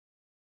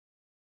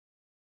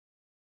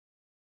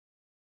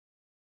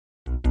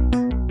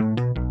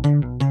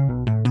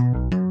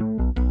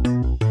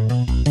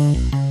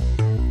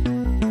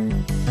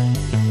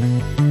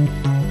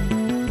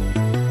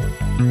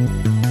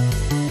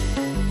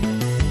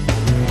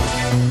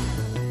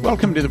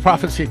Welcome to the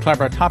Prophecy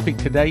Club. Our topic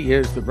today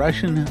is the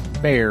Russian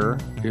bear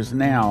is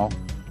now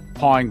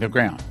pawing the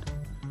ground.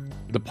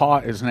 The paw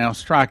is now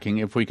striking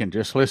if we can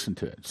just listen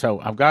to it. So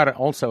I've got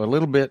also a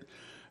little bit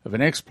of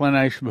an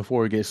explanation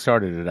before we get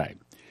started today.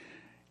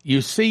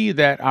 You see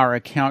that our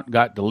account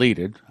got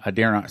deleted. I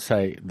dare not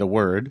say the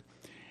word.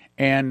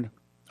 And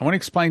I want to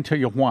explain to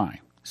you why.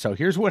 So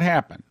here's what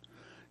happened.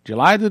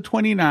 July the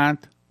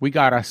 29th, we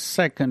got a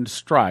second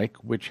strike,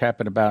 which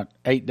happened about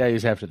 8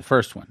 days after the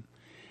first one.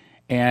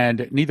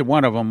 And neither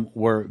one of them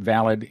were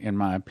valid, in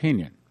my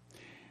opinion.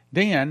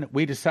 Then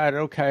we decided,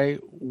 okay,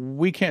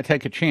 we can't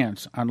take a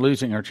chance on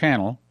losing our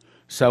channel,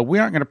 so we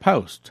aren't going to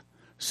post.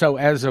 So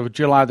as of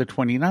July the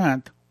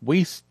 29th,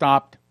 we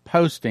stopped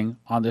posting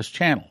on this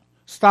channel.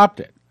 Stopped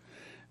it.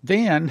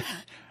 Then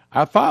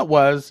our thought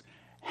was,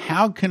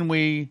 how can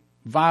we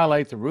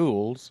violate the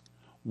rules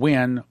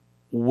when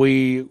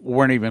we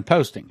weren't even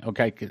posting?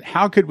 Okay,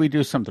 how could we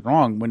do something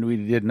wrong when we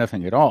did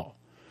nothing at all?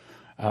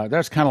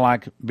 That's kind of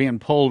like being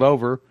pulled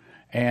over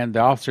and the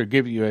officer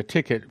give you a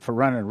ticket for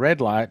running a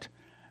red light,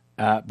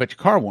 but your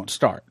car won't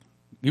start.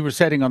 You were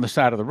sitting on the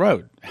side of the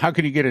road. How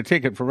can you get a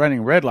ticket for running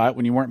a red light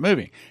when you weren't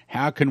moving?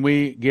 How can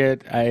we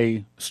get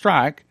a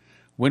strike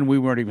when we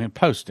weren't even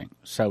posting?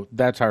 So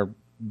that's our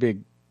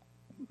big...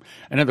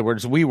 In other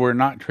words, we were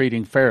not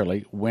treating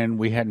fairly when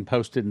we hadn't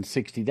posted in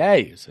 60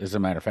 days, as a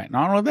matter of fact.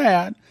 Not only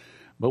that,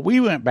 but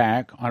we went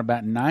back on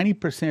about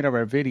 90% of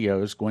our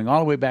videos, going all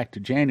the way back to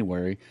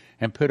January,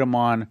 and put them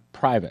on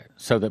private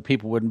so that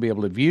people wouldn't be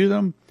able to view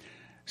them,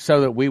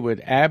 so that we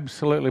would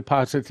absolutely,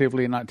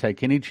 positively not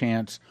take any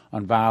chance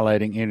on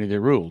violating any of the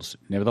rules.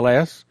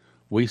 Nevertheless,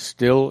 we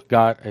still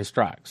got a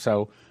strike.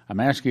 So I'm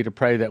asking you to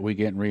pray that we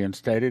get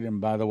reinstated. And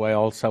by the way,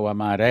 also, I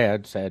might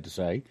add, sad to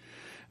say,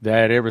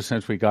 that ever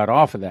since we got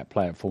off of that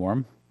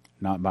platform,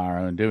 not by our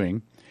own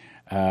doing,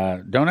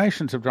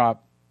 donations have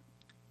dropped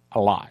a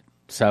lot.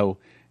 So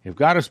if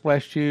God has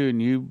blessed you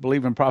and you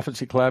believe in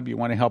Prophecy Club, you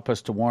want to help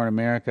us to warn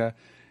America,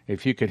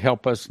 if you could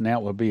help us, now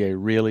would be a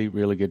really,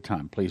 really good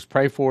time. Please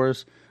pray for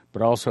us,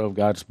 but also if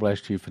God's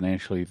blessed you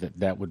financially,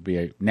 that would be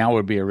a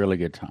really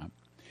good time.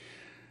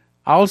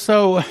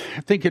 Also,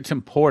 I think it's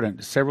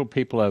important. Several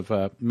people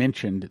have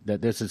mentioned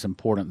that this is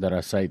important that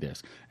I say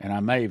this, and I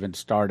may even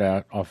start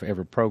out off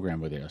every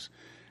program with this,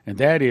 and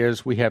that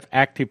is we have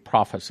active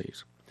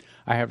prophecies.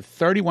 I have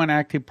 31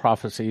 active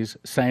prophecies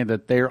saying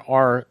that there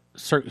are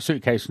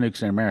suitcase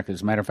nukes in America.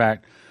 As a matter of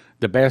fact,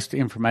 the best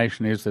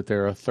information is that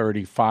there are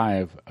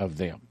 35 of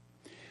them.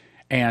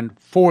 And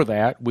for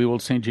that, we will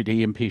send you to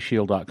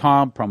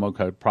empshield.com. Promo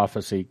code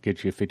prophecy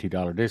gets you a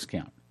 $50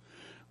 discount.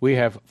 We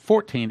have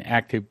 14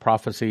 active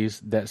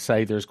prophecies that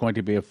say there's going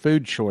to be a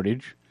food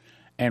shortage.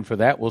 And for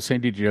that, we'll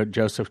send you to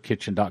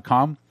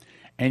josephkitchen.com.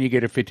 And you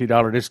get a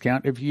 $50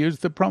 discount if you use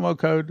the promo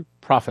code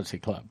Prophecy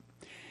Club.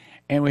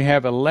 And we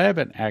have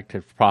 11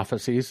 active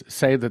prophecies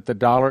say that the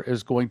dollar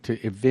is going to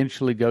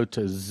eventually go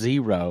to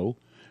zero,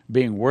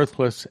 being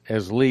worthless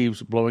as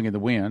leaves blowing in the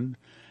wind.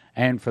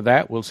 And for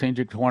that, we'll send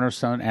you to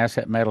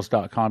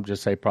cornerstoneassetmetals.com.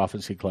 Just say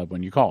Prophecy Club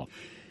when you call.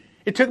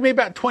 It took me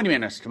about 20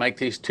 minutes to make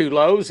these two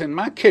loaves in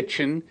my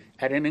kitchen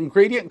at an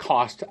ingredient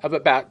cost of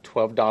about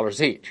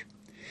 $12 each.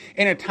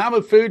 In a time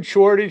of food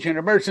shortage and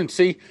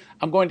emergency,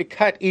 I'm going to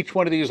cut each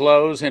one of these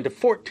loaves into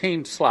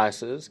 14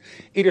 slices.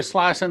 Eat a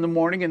slice in the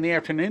morning, in the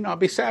afternoon, I'll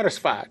be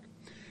satisfied.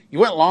 You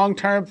want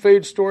long-term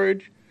food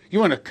storage? You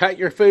want to cut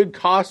your food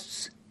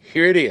costs?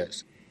 Here it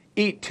is.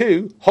 Eat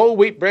 2 whole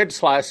wheat bread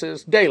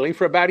slices daily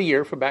for about a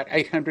year for about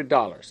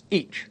 $800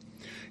 each.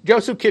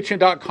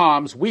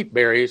 JosephKitchen.com's wheat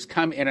berries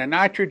come in a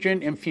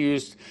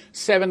nitrogen-infused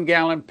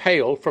 7-gallon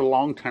pail for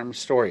long-term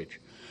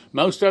storage.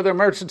 Most other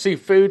emergency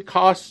food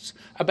costs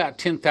about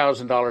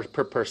 $10,000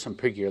 per person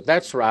per year.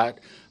 That's right,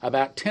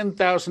 about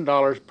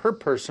 $10,000 per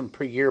person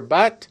per year.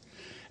 But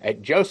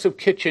at Joseph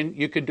Kitchen,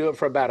 you could do it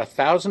for about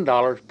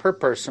 $1,000 per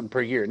person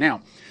per year.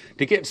 Now,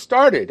 to get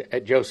started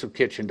at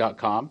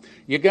josephkitchen.com,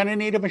 you're going to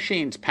need a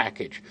machines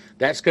package.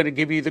 That's going to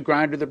give you the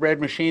grinder, the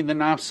bread machine, the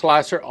knife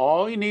slicer,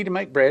 all you need to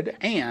make bread,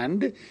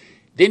 and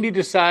then you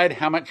decide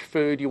how much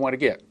food you want to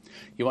get.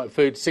 You want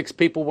food 6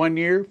 people 1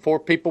 year, 4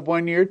 people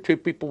 1 year, 2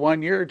 people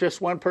 1 year, or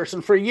just 1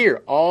 person for a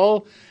year,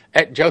 all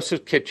at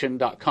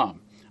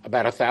josephkitchen.com.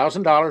 About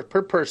 $1,000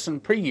 per person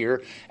per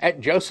year at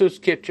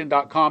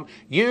josephkitchen.com.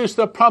 Use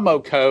the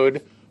promo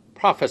code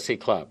Prophecy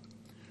Club.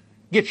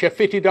 Get you a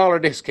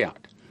 $50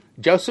 discount.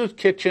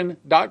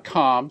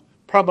 josephkitchen.com,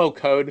 promo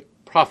code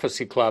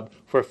Prophecy Club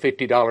for a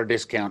 $50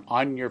 discount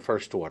on your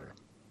first order.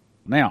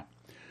 Now,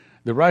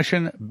 the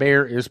Russian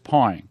bear is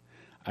pawing.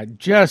 I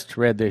just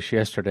read this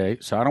yesterday,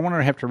 so I don't want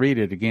to have to read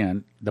it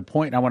again. The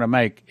point I want to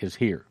make is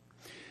here.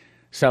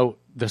 So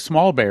the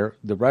small bear,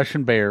 the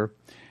Russian bear,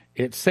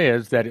 it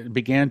says that it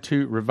began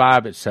to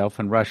revive itself,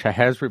 and Russia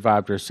has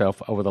revived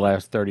herself over the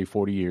last 30,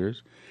 40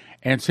 years,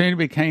 and soon it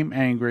became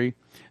angry.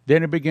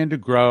 Then it began to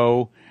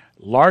grow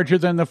larger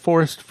than the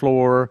forest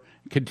floor,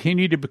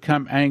 continued to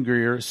become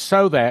angrier,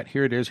 so that,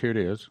 here it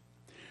is,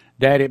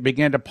 that it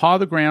began to paw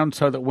the ground,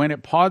 so that when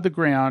it pawed the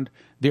ground,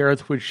 the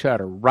earth would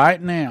shudder.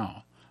 Right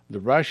now, the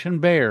Russian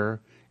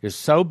bear is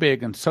so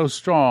big and so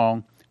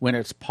strong, when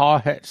its paw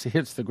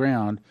hits the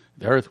ground,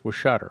 the earth will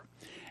shudder.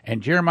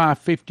 And Jeremiah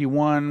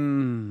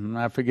 51,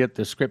 I forget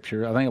the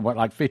scripture, I think about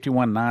like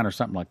 51:9 or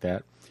something like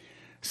that,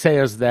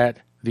 says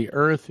that the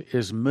earth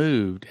is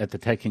moved at the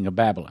taking of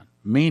Babylon,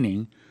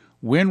 meaning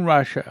when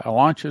Russia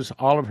launches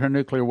all of her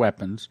nuclear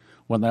weapons,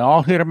 when they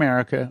all hit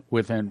America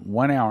within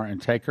 1 hour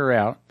and take her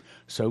out,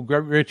 so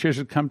great riches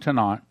would come to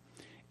naught,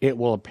 it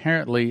will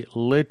apparently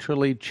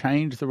literally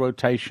change the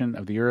rotation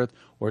of the earth,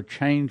 or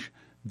change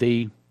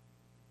the,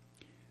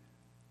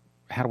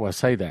 how do I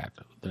say that?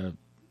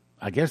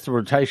 I guess the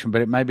rotation,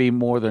 but it may be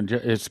more than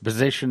just its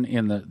position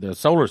in the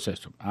solar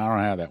system. I don't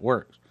know how that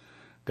works.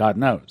 God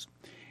knows.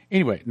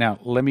 Anyway, now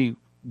let me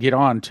get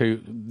on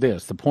to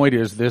this. The point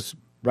is, this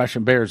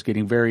Russian bear is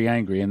getting very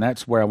angry, and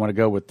that's where I want to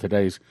go with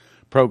today's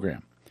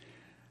program.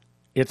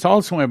 It's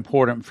also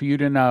important for you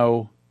to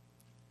know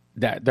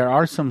that there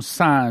are some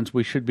signs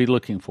we should be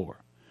looking for.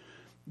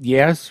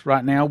 Yes,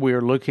 right now we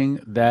are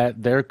looking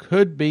that there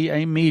could be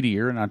a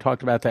meteor, and I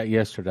talked about that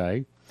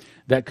yesterday,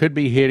 that could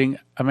be hitting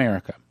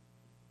America,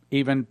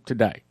 even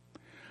today.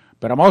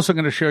 But I'm also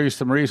going to show you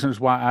some reasons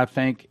why I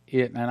think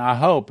it, and I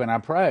hope and I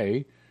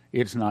pray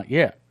it's not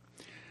yet.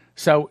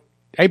 So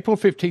April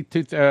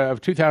 15th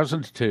of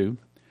 2002,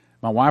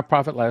 my wife,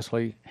 Prophet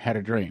Leslie, had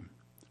a dream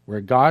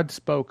where God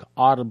spoke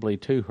audibly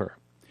to her.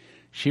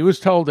 She was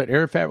told that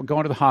Arafat would go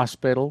into the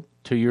hospital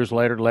 2 years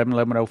later,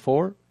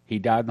 11/11/04. He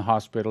died in the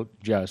hospital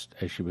just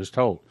as she was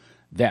told.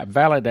 That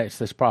validates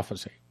this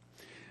prophecy.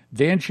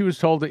 Then she was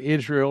told that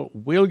Israel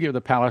will give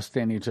the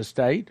Palestinians a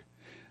state,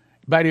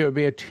 but it would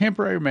be a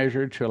temporary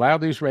measure to allow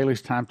the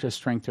Israelis time to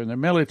strengthen their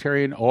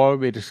military, and oil will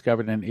be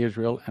discovered in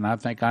Israel, and I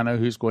think I know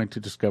who's going to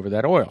discover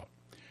that oil.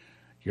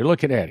 You're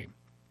looking at him.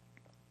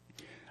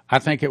 I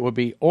think it will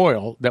be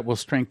oil that will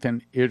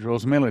strengthen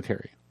Israel's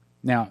military.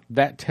 Now,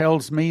 that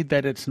tells me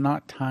that it's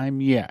not time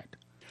yet.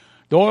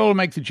 The oil will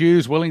make the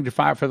Jews willing to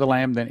fight for the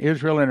Lamb, then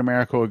Israel and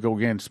America will go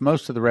against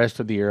most of the rest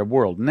of the Arab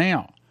world.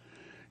 Now,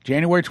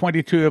 January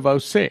 22 of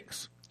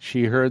 06,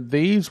 she heard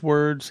these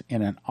words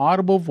in an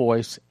audible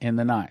voice in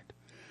the night.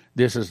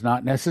 This is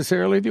not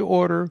necessarily the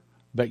order,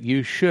 but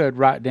you should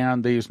write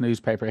down these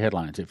newspaper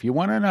headlines. If you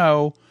want to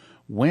know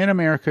when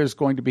America is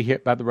going to be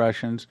hit by the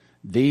Russians,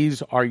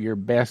 these are your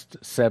best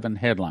 7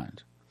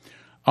 headlines.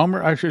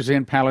 Omer ushers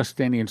in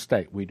Palestinian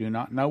state. We do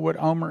not know what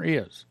Omer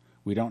is.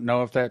 We don't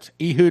know if that's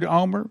Ehud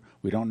Omer.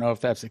 We don't know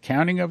if that's the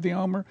counting of the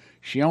Omer.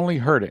 She only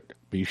heard it,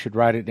 but you should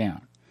write it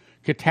down.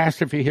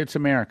 Catastrophe hits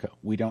America.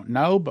 We don't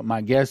know, but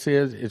my guess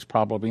is it's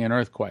probably an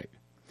earthquake.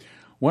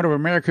 One of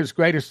America's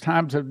greatest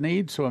times of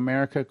need, so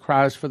America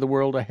cries for the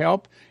world to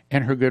help,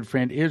 and her good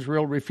friend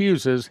Israel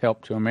refuses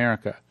help to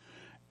America.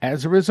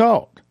 As a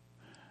result,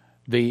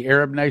 the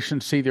Arab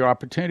nations see their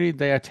opportunity.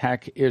 They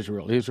attack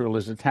Israel. Israel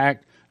is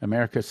attacked.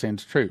 America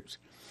sends troops.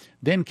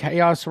 Then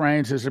chaos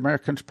reigns as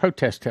Americans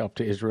protest help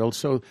to Israel.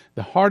 So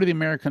the heart of the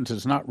Americans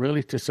is not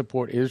really to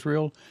support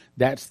Israel.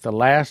 That's the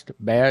last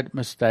bad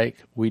mistake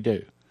we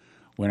do.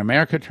 When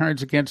America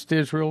turns against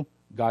Israel,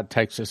 God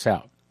takes us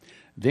out.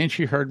 Then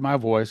she heard my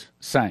voice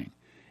saying,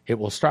 it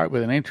will start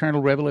with an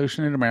internal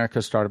revolution in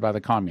America started by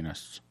the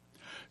communists.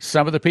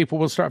 Some of the people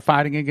will start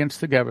fighting against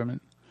the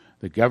government.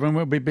 The government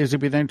will be busy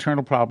with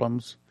internal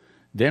problems.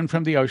 Then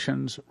from the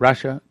oceans,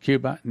 Russia,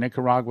 Cuba,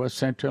 Nicaragua,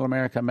 Central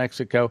America,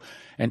 Mexico,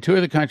 and 2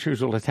 of the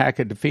countries will attack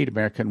and defeat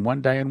America in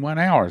 1 day and 1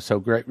 hour, so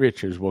great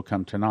riches will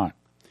come to naught.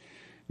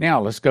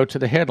 Now, let's go to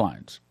the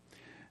headlines.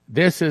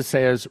 This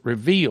says,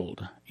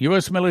 revealed,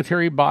 U.S.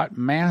 military bought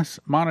mass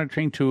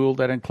monitoring tool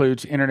that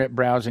includes internet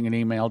browsing and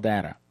email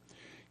data.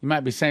 You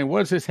might be saying, what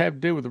does this have to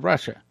do with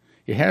Russia?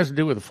 It has to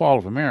do with the fall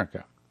of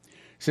America.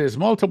 It says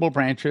multiple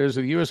branches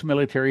of the U.S.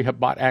 military have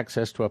bought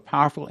access to a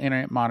powerful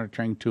internet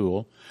monitoring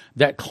tool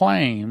that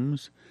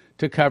claims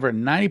to cover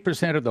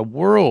 90% of the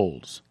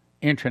world's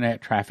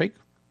internet traffic,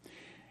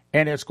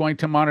 and it's going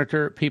to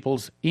monitor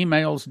people's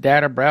emails,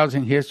 data,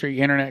 browsing history,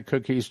 internet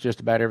cookies, just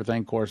about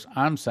everything. Of course,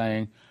 I'm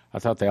saying I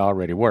thought they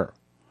already were,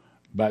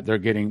 but they're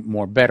getting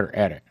more better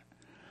at it.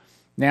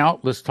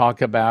 Now, let's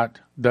talk about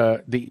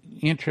the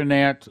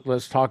internet.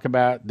 Let's talk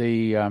about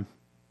the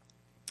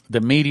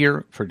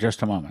meteor for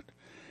just a moment.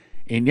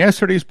 In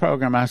yesterday's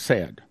program, I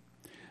said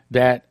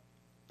that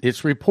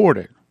it's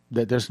reported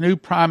that this new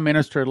Prime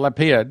Minister,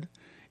 Lapid,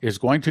 is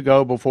going to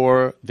go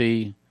before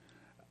the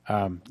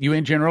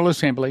UN General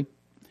Assembly,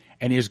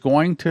 and he's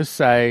going to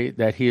say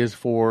that he is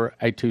for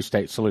a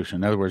 2-state solution.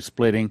 In other words,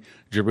 splitting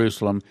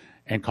Jerusalem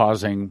and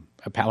causing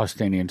a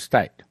Palestinian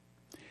state.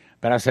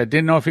 But I said,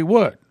 didn't know if he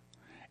would.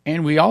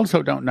 And we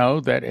also don't know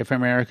that if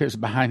America is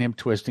behind him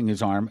twisting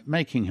his arm,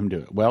 making him do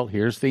it. Well,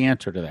 here's the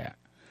answer to that.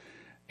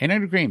 In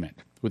an agreement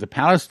with the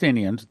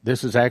Palestinians,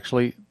 this is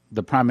actually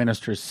the Prime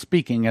Minister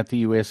speaking at the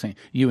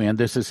UN,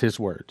 this is his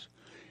words.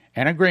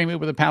 An agreement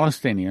with the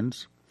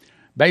Palestinians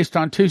based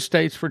on 2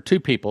 states for 2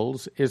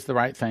 peoples is the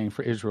right thing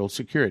for Israel's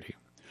security,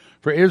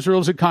 for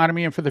Israel's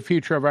economy, and for the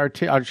future of our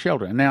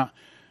children. Now,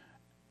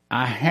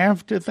 I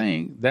have to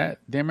think that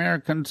the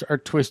Americans are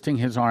twisting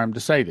his arm to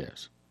say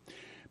this.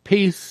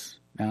 Peace,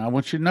 now I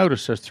want you to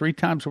notice there's 3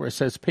 times where it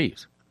says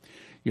peace.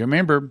 You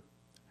remember,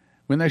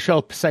 when they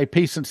shall say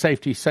peace and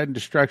safety, sudden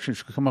destruction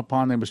shall come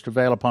upon them as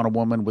travail upon a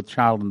woman with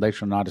child, and they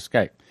shall not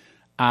escape.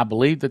 I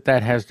believe that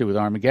has to do with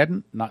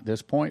Armageddon, not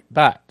this point,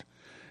 but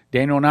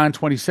Daniel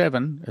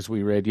 9:27, as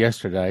we read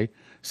yesterday,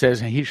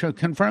 says, he shall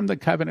confirm the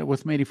covenant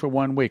with me for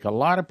 1 week. A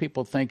lot of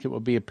people think it will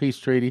be a peace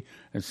treaty,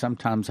 and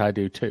sometimes I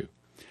do too.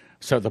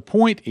 So the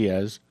point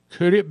is,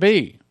 could it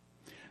be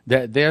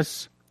that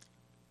this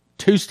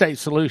two-state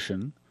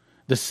solution,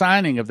 the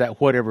signing of that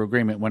whatever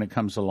agreement when it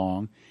comes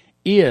along,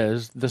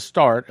 is the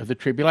start of the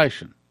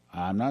tribulation?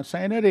 I'm not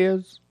saying it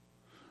is,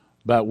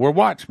 but we're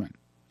watchmen.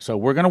 So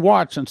we're going to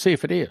watch and see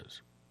if it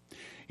is.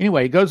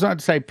 Anyway, he goes on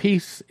to say,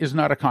 peace is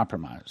not a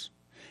compromise.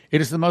 It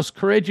is the most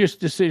courageous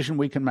decision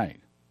we can make.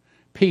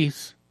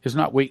 Peace is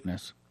not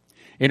weakness.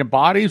 It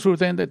embodies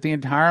within it the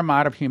entire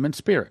might of human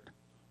spirit.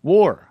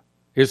 War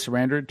is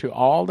surrendered to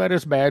all that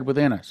is bad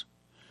within us.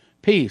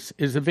 Peace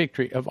is the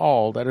victory of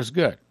all that is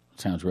good.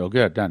 Sounds real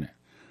good, doesn't it?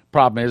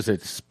 Problem is,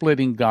 it's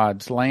splitting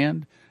God's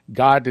land.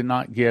 God did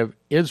not give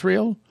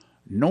Israel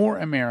nor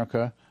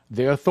America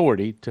the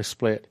authority to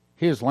split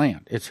his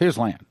land. It's his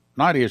land,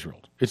 not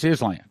Israel's. It's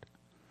his land.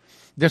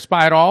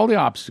 Despite all the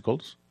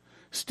obstacles,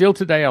 still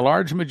today a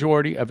large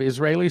majority of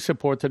Israelis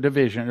support the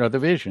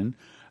vision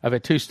of a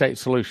two-state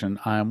solution.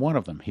 I am one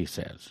of them, he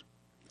says.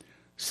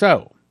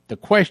 So, the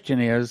question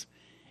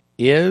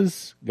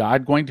is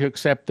God going to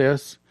accept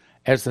this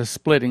as the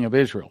splitting of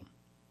Israel?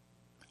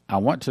 I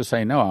want to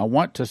say no. I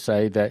want to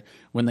say that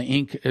when the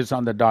ink is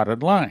on the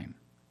dotted line.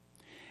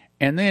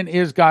 And then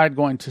is God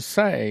going to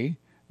say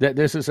that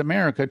this is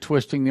America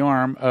twisting the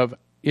arm of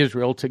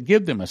Israel to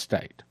give them a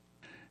state?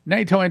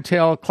 NATO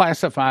Intel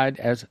classified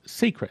as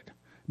secret,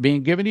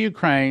 being given to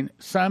Ukraine,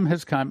 some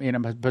has come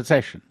in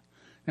possession.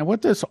 Now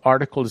what this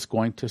article is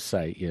going to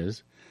say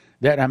is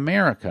that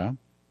America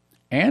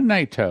and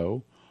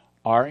NATO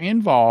are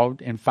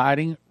involved in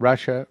fighting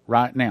Russia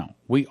right now.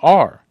 We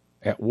are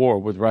at war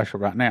with Russia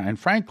right now. And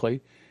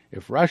frankly,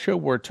 if Russia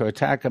were to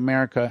attack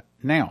America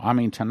now,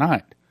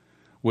 tonight,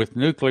 with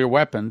nuclear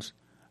weapons,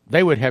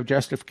 they would have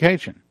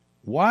justification.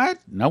 What?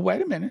 No,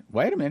 wait a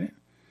minute.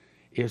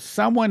 If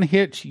someone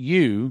hits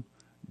you,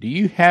 do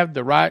you have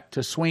the right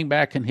to swing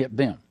back and hit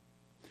them?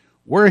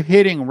 We're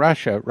hitting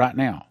Russia right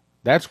now.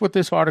 That's what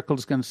this article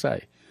is going to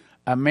say.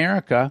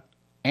 America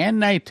and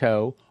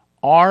NATO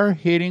are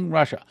hitting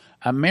Russia.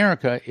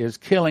 America is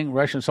killing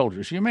Russian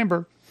soldiers. You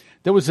remember,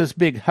 there was this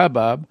big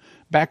hubbub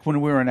back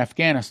when we were in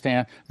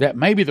Afghanistan that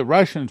maybe the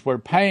Russians were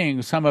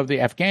paying some of the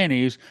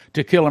Afghanis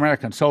to kill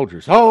American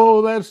soldiers.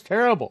 Oh, that's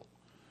terrible.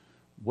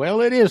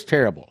 Well, it is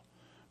terrible.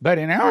 But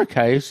in our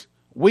case,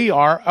 we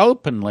are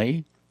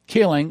openly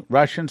killing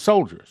Russian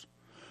soldiers.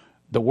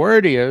 The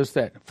word is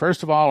that,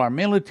 first of all, our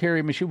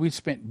military machine, we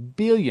sent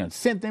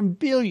them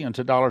billions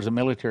of dollars of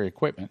military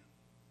equipment.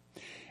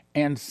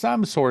 And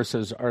some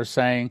sources are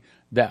saying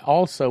that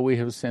also we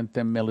have sent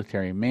them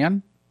military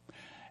men.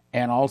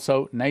 And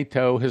also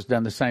NATO has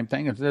done the same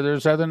thing. And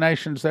there's other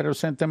nations that have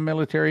sent them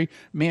military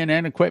men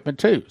and equipment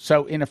too.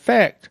 So in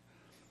effect,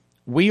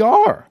 we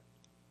are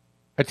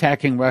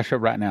attacking Russia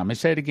right now. Let me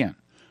say it again.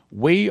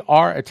 We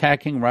are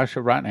attacking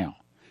Russia right now.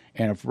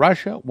 And if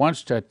Russia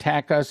wants to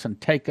attack us and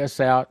take us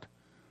out,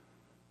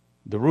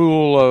 the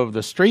rule of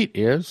the street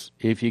is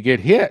if you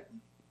get hit,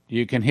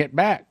 you can hit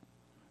back.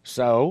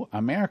 So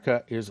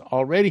America is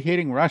already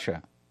hitting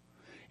Russia.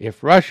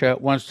 If Russia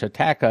wants to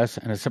attack us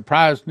in a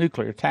surprise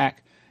nuclear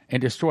attack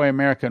and destroy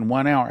America in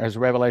 1 hour, as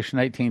Revelation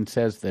 18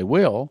 says they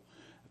will,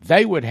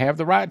 they would have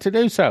the right to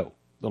do so,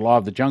 the law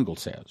of the jungle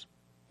says.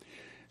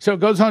 So it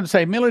goes on to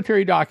say,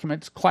 military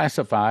documents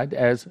classified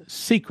as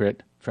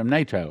secret from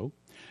NATO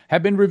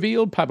have been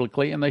revealed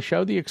publicly, and they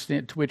show the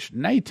extent to which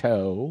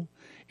NATO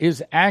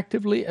is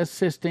actively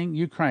assisting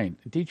Ukraine.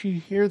 Did you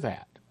hear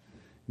that?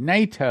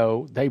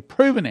 NATO, they've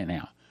proven it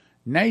now.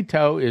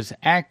 NATO is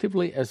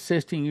actively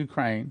assisting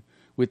Ukraine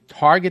with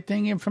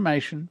targeting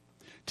information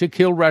to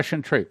kill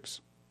Russian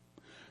troops.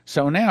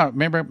 So now,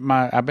 remember,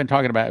 I've been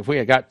talking about if we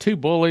had got two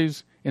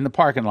bullies in the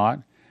parking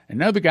lot,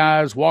 another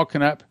guy is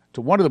walking up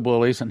to one of the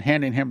bullies and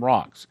handing him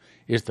rocks.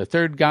 Is the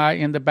third guy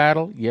in the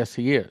battle? Yes,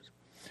 he is.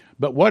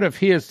 But what if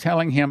he is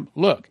telling him,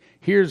 look,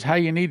 here's how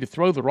you need to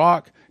throw the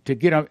rock to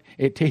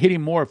to hit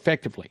him more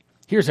effectively.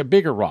 Here's a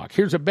bigger rock.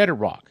 Here's a better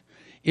rock.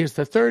 Is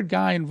the third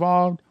guy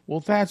involved? Well,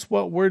 that's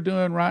what we're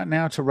doing right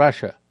now to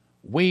Russia.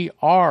 We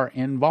are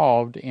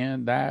involved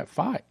in that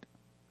fight.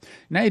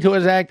 NATO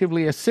is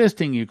actively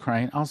assisting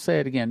Ukraine. I'll say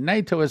it again.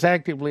 NATO is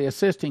actively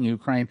assisting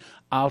Ukraine.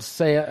 I'll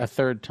say it a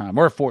third time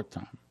or a fourth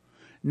time.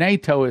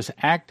 NATO is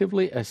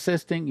actively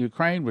assisting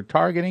Ukraine with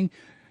targeting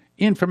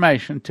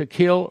information to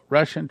kill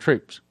Russian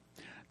troops.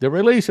 The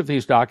release of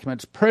these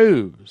documents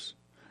proves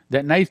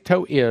that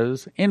NATO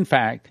is, in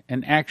fact,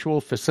 an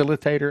actual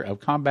facilitator of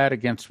combat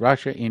against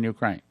Russia in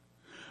Ukraine.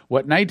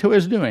 What NATO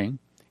is doing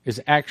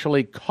is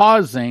actually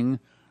causing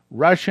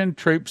Russian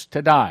troops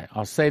to die.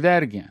 I'll say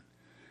that again.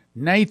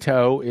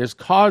 NATO is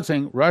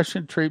causing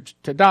Russian troops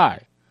to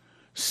die.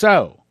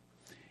 So,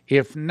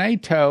 if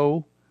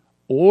NATO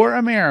or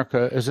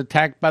America is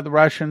attacked by the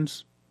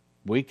Russians,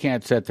 we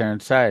can't sit there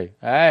and say,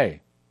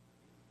 hey,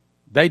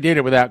 They did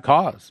it without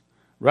cause.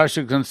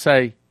 Russia's going to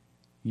say,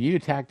 you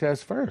attacked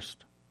us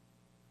first.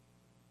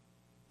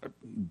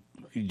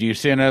 Do you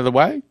see another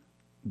way?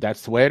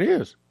 That's the way it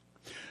is.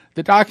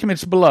 The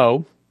documents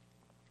below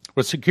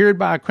were secured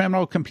by a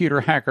criminal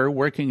computer hacker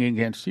working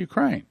against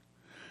Ukraine.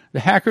 The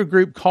hacker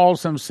group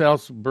calls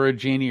themselves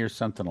Berkey or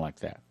something like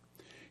that.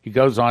 He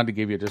goes on to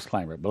give you a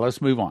disclaimer, but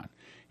let's move on.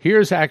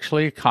 Here's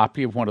actually a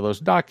copy of one of those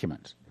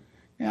documents.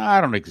 Now,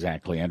 I don't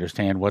exactly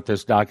understand what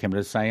this document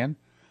is saying,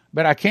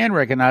 but I can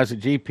recognize the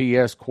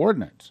GPS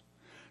coordinates.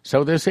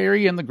 So this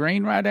area in the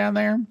green right down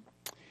there,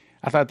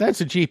 I thought that's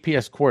the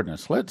GPS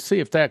coordinates. Let's see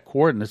if that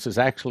coordinates is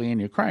actually in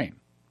Ukraine.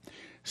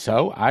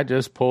 So I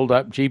just pulled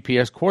up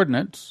GPS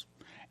coordinates,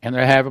 and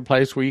they have a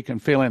place where you can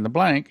fill in the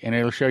blank, and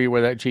it'll show you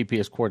where that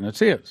GPS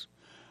coordinates is.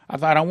 I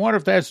thought, I wonder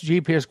if that's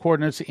GPS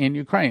coordinates in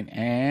Ukraine.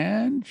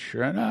 And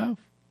sure enough,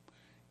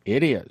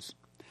 it is.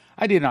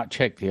 I did not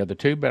check the other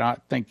two, but I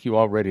think you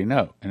already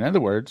know. In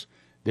other words,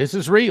 this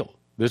is real.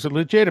 This is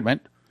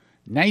legitimate.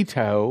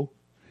 NATO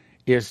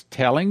is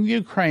telling the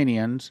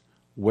Ukrainians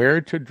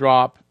where to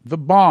drop the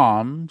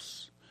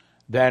bombs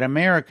that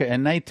America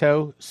and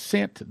NATO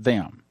sent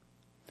them.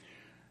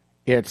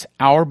 It's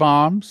our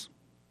bombs.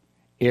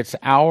 It's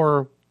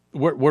our,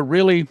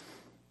 we're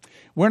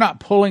not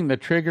pulling the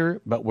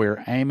trigger, but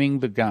we're aiming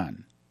the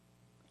gun.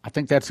 I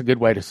think that's a good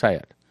way to say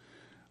it.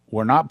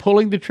 We're not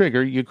pulling the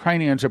trigger.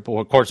 Ukrainians are,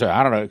 of course,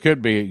 I don't know, it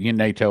could be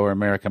NATO or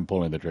American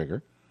pulling the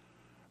trigger.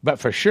 But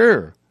for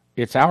sure,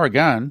 it's our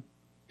gun.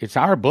 It's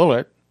our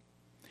bullet.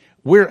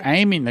 We're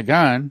aiming the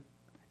gun,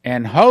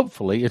 and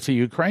hopefully it's a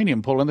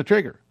Ukrainian pulling the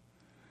trigger.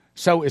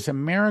 So is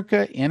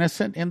America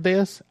innocent in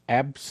this?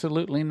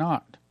 Absolutely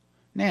not.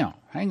 Now,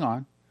 hang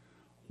on.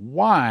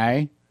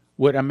 Why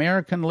would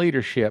American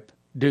leadership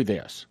do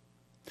this?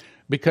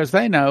 Because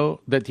they know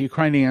that the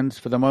Ukrainians,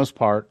 for the most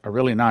part, are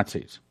really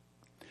Nazis.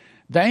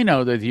 They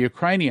know that the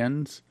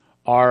Ukrainians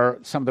are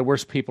some of the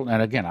worst people.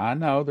 And again, I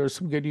know there's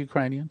some good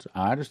Ukrainians.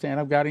 I understand.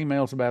 I've got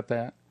emails about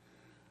that.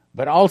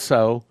 But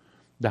also,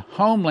 the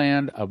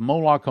homeland of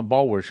Moloch and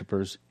Baal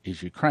worshippers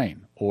is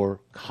Ukraine or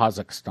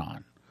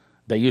Kazakhstan.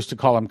 They used to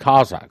call them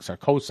Kazakhs or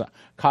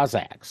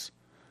Cossacks.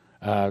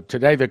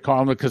 Today they call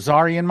them the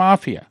Khazarian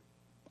Mafia.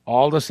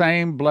 All the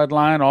same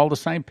bloodline, all the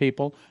same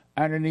people.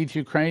 Underneath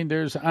Ukraine,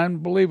 there's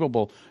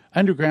unbelievable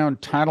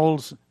underground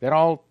tunnels that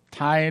all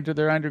tie into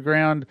their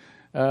underground.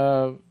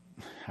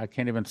 I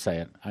can't even say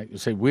it. I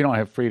say we don't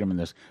have freedom in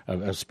this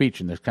of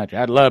speech in this country.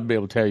 I'd love to be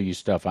able to tell you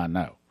stuff I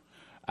know.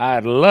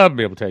 I'd love to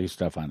be able to tell you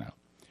stuff I know.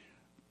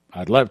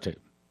 I'd love to.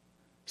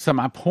 So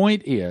my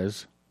point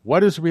is,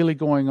 what is really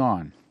going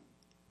on?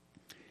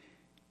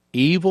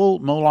 Evil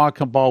Moloch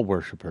and Baal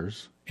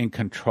worshippers in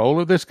control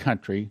of this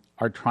country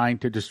are trying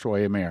to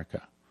destroy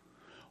America.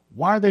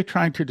 Why are they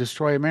trying to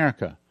destroy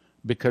America?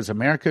 Because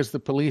America is the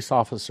police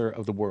officer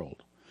of the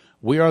world.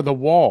 We are the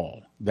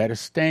wall that is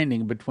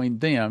standing between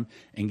them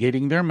and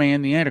getting their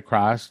man, the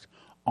Antichrist,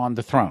 on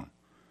the throne.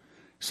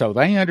 So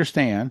they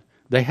understand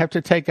they have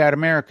to take out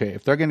America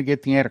if they're going to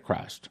get the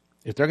Antichrist.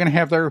 If they're going to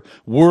have their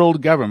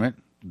world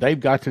government, they've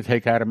got to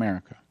take out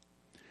America.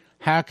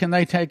 How can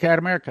they take out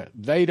America?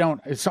 They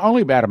don't. It's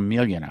only about 1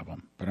 million of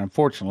them. But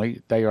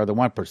unfortunately, they are the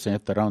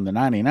 1% that own the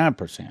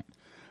 99%.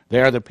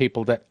 They are the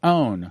people that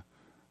own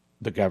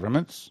the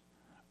governments,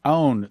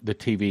 own the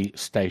TV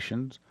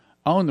stations,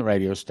 own the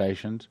radio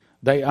stations.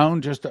 They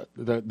own just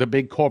the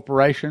big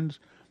corporations,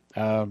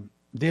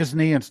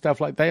 Disney and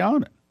stuff like that. They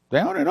own it. They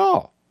own it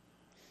all.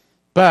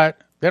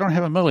 But they don't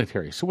have a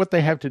military. So what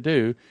they have to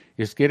do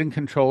is get in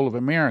control of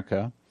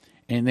America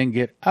and then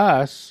get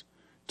us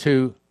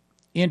to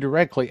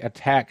indirectly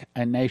attack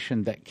a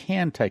nation that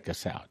can take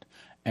us out.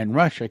 And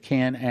Russia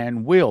can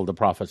and will, the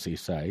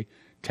prophecies say,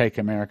 take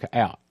America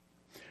out.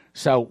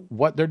 So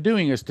what they're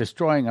doing is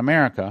destroying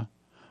America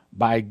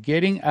by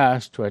getting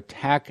us to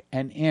attack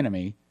an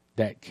enemy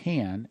that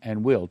can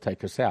and will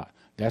take us out.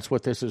 That's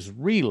what this is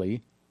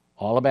really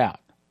all about.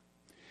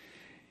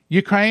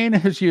 Ukraine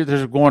has used,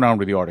 this is going on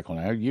with the article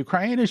now,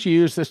 Ukraine has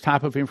used this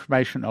type of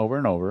information over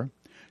and over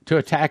to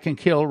attack and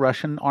kill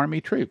Russian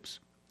army troops.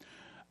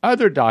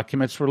 Other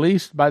documents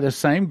released by the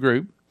same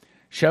group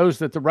shows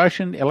that the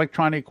Russian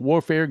electronic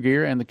warfare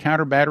gear and the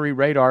counter-battery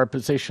radar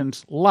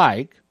positions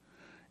like,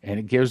 and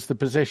it gives the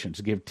positions,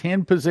 give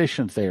 10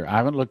 positions there. I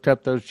haven't looked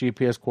up those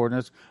GPS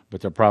coordinates,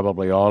 but they're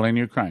probably all in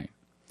Ukraine.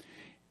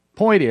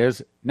 Point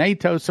is,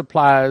 NATO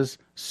supplies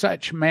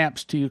such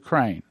maps to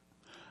Ukraine.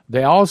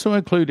 They also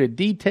include a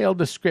detailed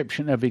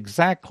description of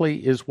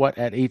exactly is what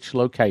at each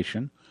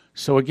location.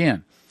 So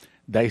again,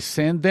 they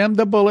send them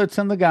the bullets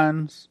and the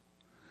guns.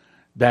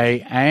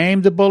 They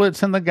aim the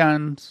bullets and the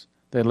guns.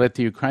 They let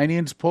the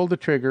Ukrainians pull the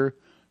trigger.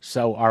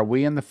 So are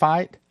we in the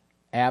fight?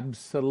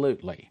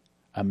 Absolutely.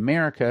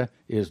 America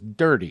is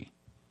dirty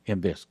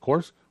in this. Of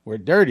course, we're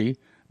dirty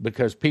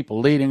because people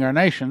leading our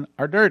nation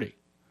are dirty.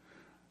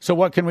 So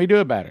what can we do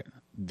about it?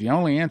 The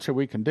only answer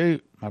we can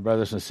do, my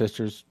brothers and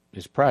sisters,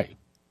 is pray.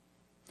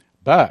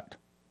 But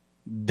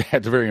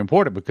that's very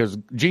important because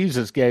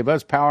Jesus gave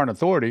us power and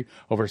authority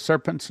over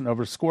serpents and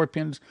over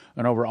scorpions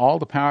and over all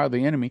the power of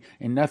the enemy,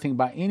 and nothing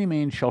by any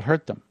means shall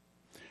hurt them.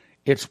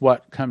 It's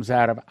what comes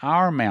out of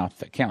our mouth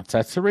that counts.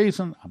 That's the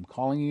reason I'm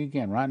calling you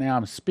again. Right now,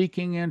 I'm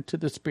speaking into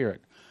the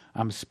Spirit.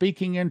 I'm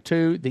speaking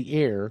into the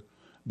air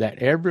that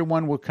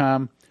everyone will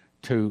come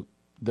to.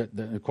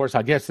 Of course,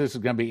 I guess this is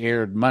going to be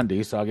aired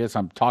Monday, so I guess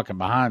I'm talking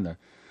behind the.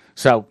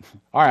 So,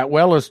 all right,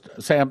 well, let's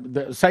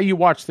say you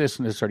watch this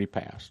and it's already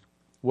passed.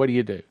 What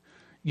do?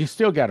 You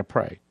still got to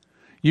pray.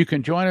 You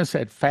can join us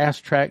at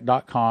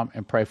fasttrack.com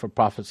and pray for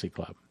Prophecy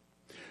Club.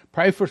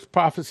 Pray for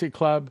Prophecy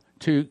Club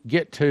to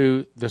get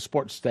to the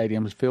sports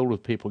stadiums filled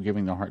with people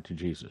giving their heart to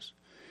Jesus.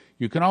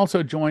 You can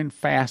also join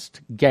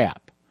Fast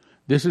Gap.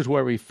 This is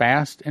where we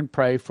fast and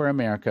pray for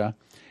America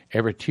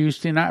every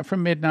Tuesday night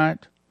from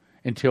midnight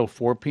until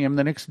 4 p.m.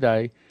 the next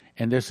day,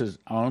 and this is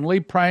only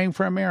praying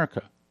for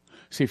America.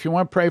 See, if you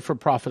want to pray for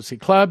Prophecy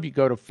Club, you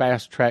go to you go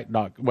to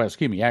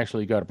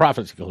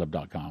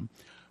prophecyclub.com,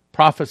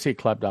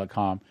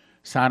 prophecyclub.com,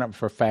 sign up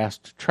for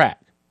Fast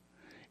Track.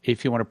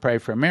 If you want to pray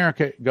for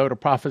America, go to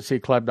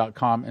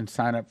prophecyclub.com and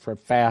sign up for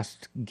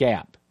Fast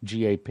Gap,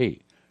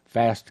 G-A-P,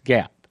 Fast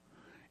Gap.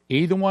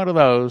 Either one of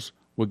those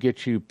will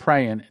get you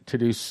praying to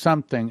do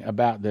something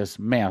about this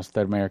mess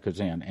that America's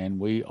in, and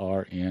we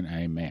are in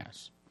a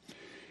mess.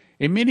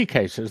 In many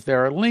cases,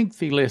 there are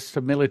lengthy lists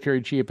of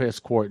military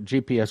GPS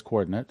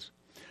coordinates,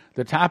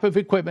 the type of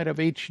equipment of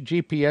each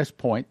GPS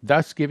point,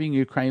 thus giving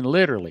Ukraine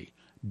literally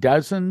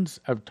dozens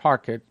of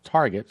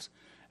targets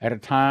at a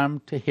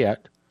time to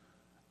hit,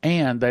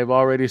 and they've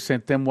already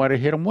sent them what to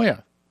hit them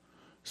with.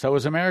 So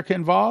is America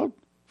involved?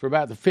 For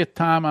about the fifth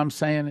time, I'm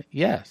saying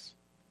yes.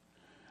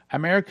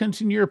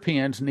 Americans and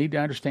Europeans need to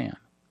understand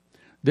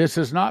this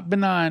is not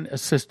benign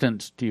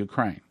assistance to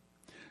Ukraine.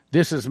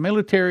 This is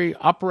military,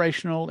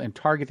 operational, and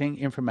targeting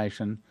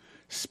information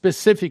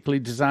specifically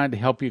designed to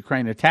help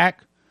Ukraine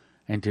attack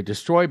and to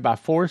destroy by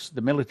force the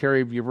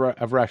military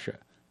of Russia.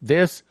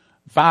 This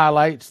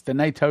violates the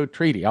NATO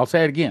treaty. I'll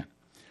say it again.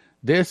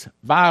 This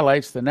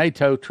violates the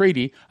NATO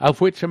treaty of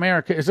which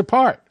America is a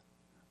part.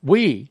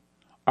 We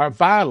are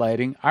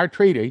violating our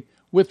treaty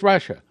with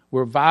Russia.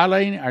 We're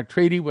violating our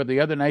treaty with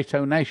the other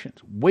NATO nations.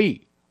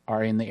 We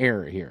are in the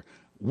error here.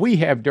 We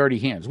have dirty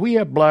hands. We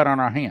have blood on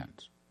our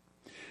hands.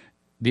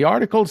 The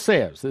article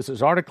says, this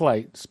is Article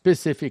 8,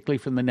 specifically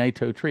from the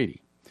NATO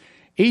treaty.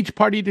 Each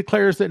party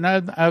declares that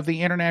none of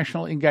the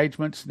international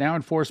engagements now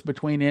enforced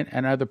between it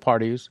and other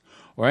parties,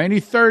 or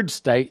any third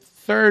state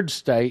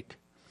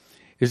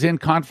is in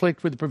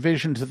conflict with the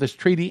provisions of this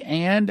treaty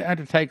and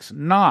undertakes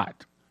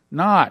not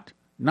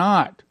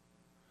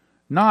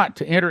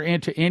to enter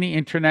into any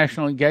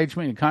international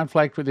engagement in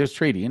conflict with this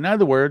treaty. In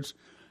other words,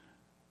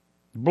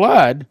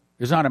 blood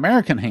is on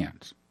American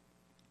hands.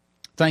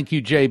 Thank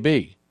you,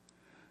 JB.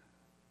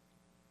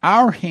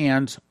 Our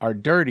hands are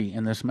dirty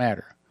in this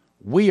matter.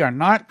 We are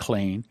not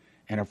clean,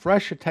 and if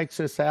Russia takes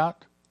us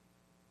out,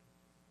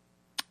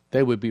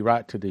 they would be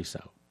right to do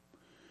so.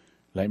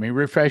 Let me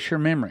refresh your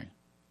memory.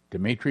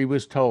 Dmitry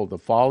was told the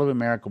fall of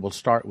America will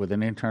start with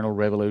an internal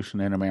revolution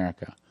in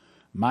America.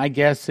 My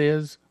guess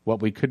is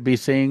what we could be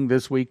seeing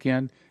this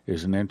weekend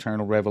is an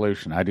internal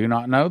revolution. I do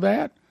not know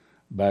that,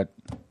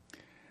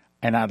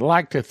 and I'd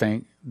like to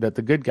think that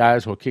the good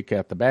guys will kick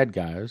out the bad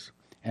guys,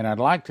 and I'd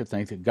like to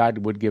think that God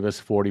would give us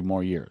 40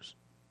 more years.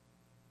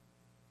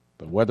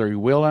 But whether he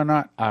will or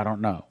not, I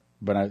don't know.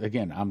 But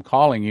again, I'm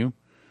calling you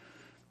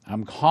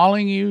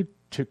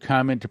to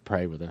come and to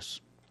pray with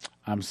us.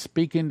 I'm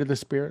speaking to the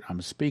Spirit.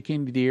 I'm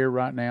speaking to the ear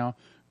right now.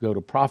 Go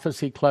to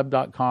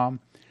prophecyclub.com.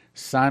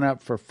 Sign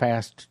up for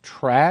Fast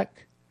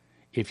Track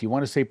if you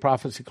want to see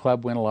Prophecy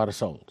Club win a lot of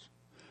souls.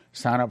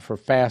 Sign up for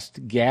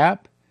Fast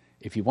Gap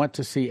if you want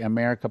to see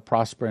America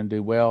prosper and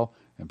do well,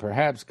 and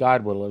perhaps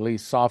God will at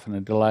least soften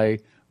and delay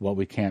what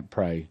we can't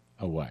pray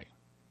away.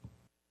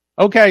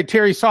 Okay,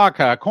 Terry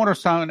Saka,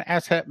 Cornerstone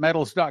Asset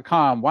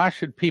Metals.com. Why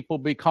should people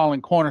be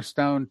calling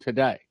Cornerstone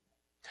today?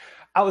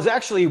 I was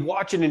actually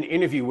watching an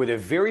interview with a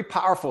very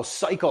powerful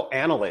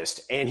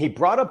psychoanalyst, and he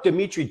brought up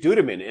Dmitry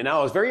Duduman, and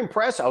I was very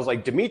impressed. I was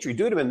like, Dmitry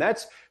Duduman,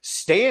 that's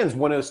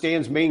one of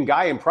Stan's main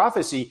guy in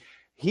prophecy.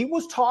 He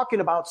was talking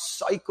about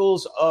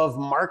cycles of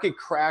market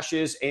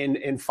crashes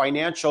and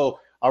financial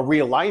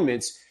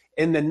realignments.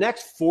 In the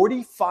next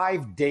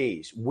 45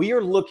 days, we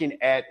are looking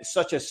at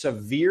such a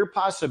severe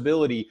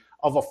possibility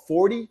of a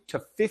 40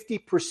 to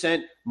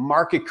 50%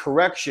 market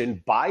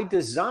correction by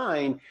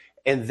design.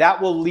 And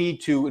that will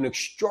lead to an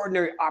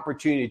extraordinary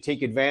opportunity to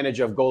take advantage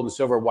of gold and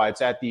silver while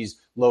it's at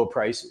these low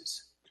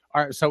prices.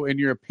 All right. So in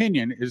your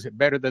opinion, is it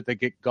better that they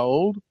get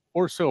gold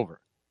or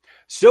silver?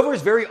 Silver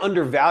is very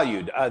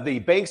undervalued. The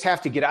banks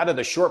have to get out of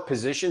the short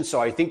position.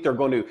 So I think they're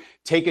going to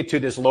take it to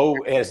this low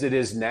as it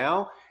is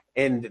now.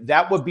 And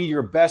that would be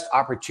your best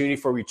opportunity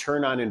for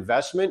return on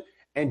investment,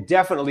 and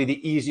definitely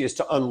the easiest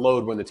to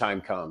unload when the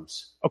time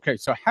comes. Okay.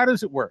 So how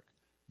does it work?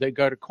 They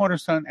go to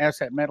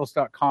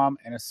cornerstoneassetmetals.com,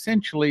 and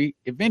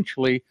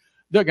eventually,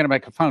 they're going to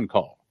make a phone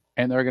call,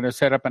 and they're going to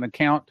set up an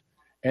account,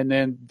 and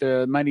then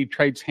the money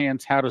trades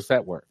hands. How does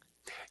that work?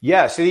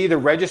 Yeah, so they either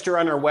register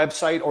on our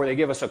website or they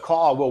give us a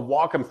call. We'll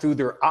walk them through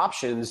their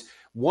options.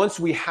 Once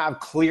we have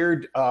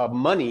cleared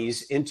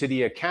monies into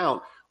the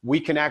account, we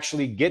can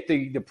actually get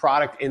the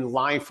product in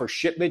line for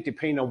shipment,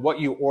 depending on what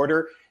you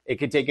order. It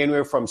could take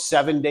anywhere from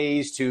 7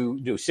 days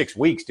to 6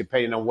 weeks,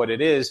 depending on what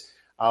it is.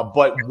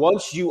 But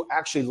once you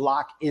actually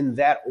lock in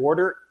that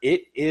order,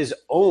 it is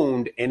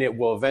owned and it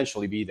will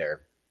eventually be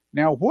there.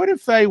 Now, what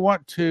if they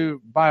want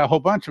to buy a whole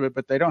bunch of it,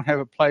 but they don't have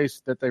a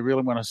place that they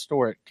really want to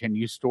store it? Can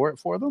you store it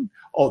for them?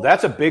 Oh,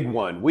 that's a big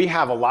one. We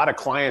have a lot of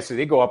clients that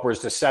they go upwards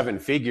to 7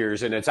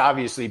 figures, and it's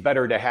obviously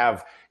better to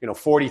have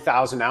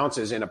 40,000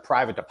 ounces in a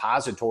private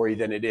depository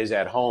than it is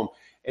at home.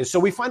 And so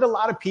we find a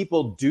lot of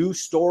people do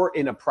store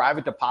in a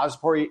private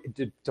depository.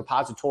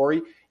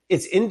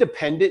 It's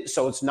independent,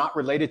 so it's not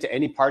related to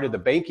any part of the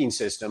banking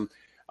system.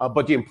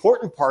 But the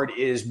important part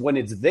is when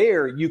it's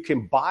there, you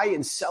can buy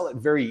and sell it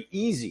very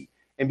easy.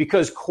 And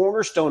because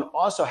Cornerstone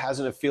also has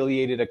an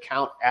affiliated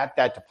account at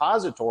that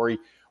depository,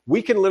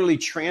 we can literally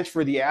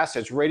transfer the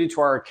assets right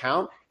into our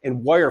account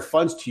and wire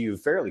funds to you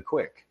fairly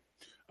quick.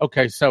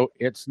 Okay, so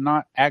it's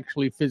not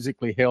actually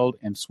physically held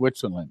in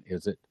Switzerland,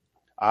 is it?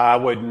 I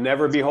would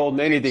never be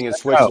holding anything in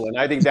Switzerland.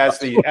 I think that's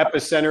the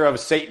epicenter of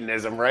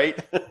Satanism, right?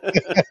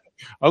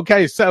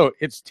 Okay, so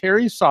it's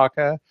Terry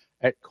Saka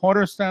at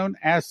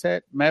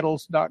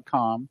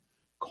cornerstoneassetmetals.com,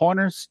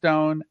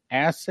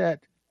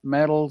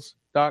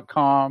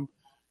 cornerstoneassetmetals.com.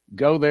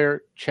 Go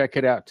there, check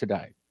it out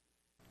today.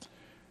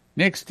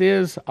 Next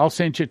is, I'll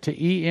send you to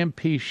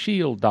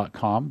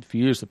empshield.com. If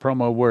you use the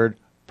promo word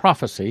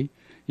prophecy,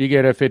 you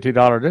get a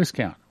 $50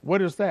 discount.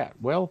 What is that?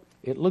 Well,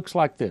 it looks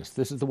like this.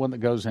 This is the one that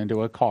goes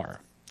into a car,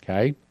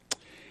 okay?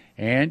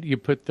 And you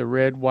put the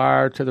red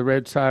wire to the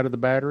red side of the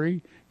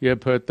battery, you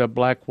put the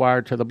black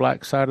wire to the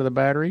black side of the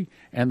battery,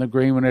 and the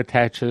green one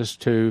attaches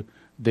to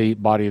the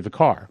body of the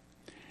car.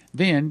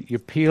 Then you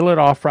peel it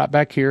off right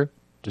back here.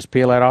 Just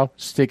peel that off,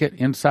 stick it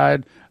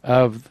inside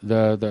of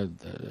the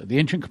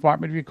engine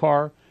compartment of your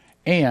car.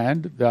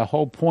 And the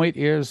whole point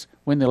is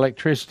when the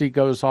electricity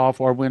goes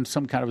off or when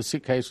some kind of a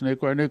suitcase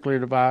nuclear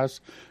device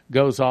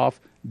goes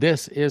off,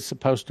 this is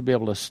supposed to be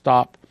able to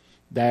stop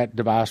that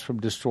device from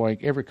destroying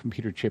every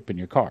computer chip in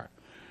your car.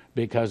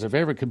 Because if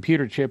every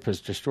computer chip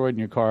is destroyed in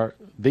your car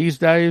these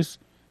days,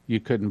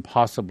 you couldn't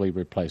possibly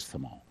replace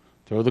them all.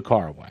 Throw the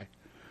car away.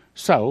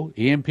 So,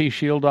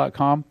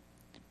 empshield.com,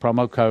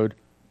 promo code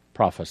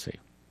prophecy.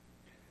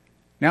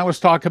 Now let's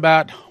talk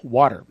about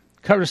water.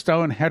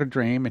 Cornerstone had a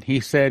dream, and he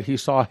said he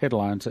saw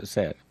headlines that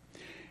said,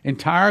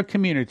 entire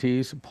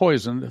communities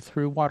poisoned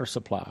through water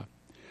supply.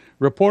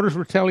 Reporters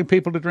were telling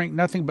people to drink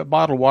nothing but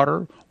bottled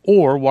water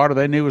or water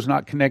they knew was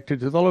not connected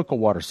to the local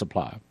water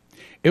supply.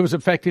 It was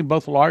affecting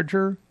both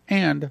larger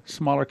and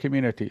smaller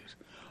communities.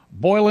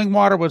 Boiling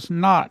water was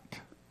not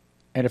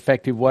an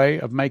effective way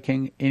of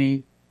making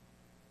any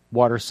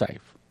water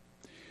safe.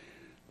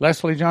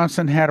 Leslie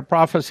Johnson had a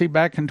prophecy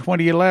back in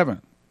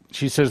 2011.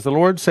 She says, the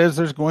Lord says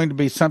there's going to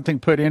be something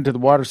put into the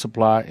water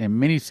supply in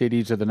many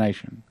cities of the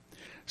nation.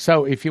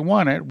 So if you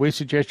want it, we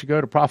suggest you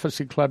go to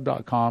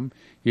prophecyclub.com.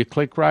 You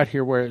click right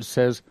here where it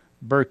says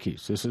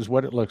Berkeys. This is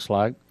what it looks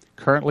like.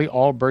 Currently,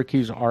 all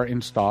Berkeys are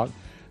in stock.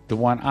 The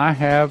one I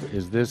have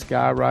is this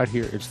guy right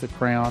here. It's the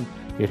Crown.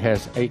 It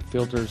has 8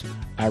 filters.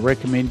 I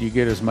recommend you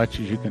get as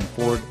much as you can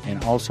afford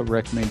and also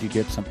recommend you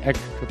get some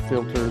extra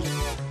filters.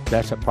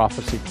 That's at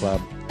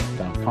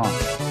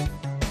prophecyclub.com.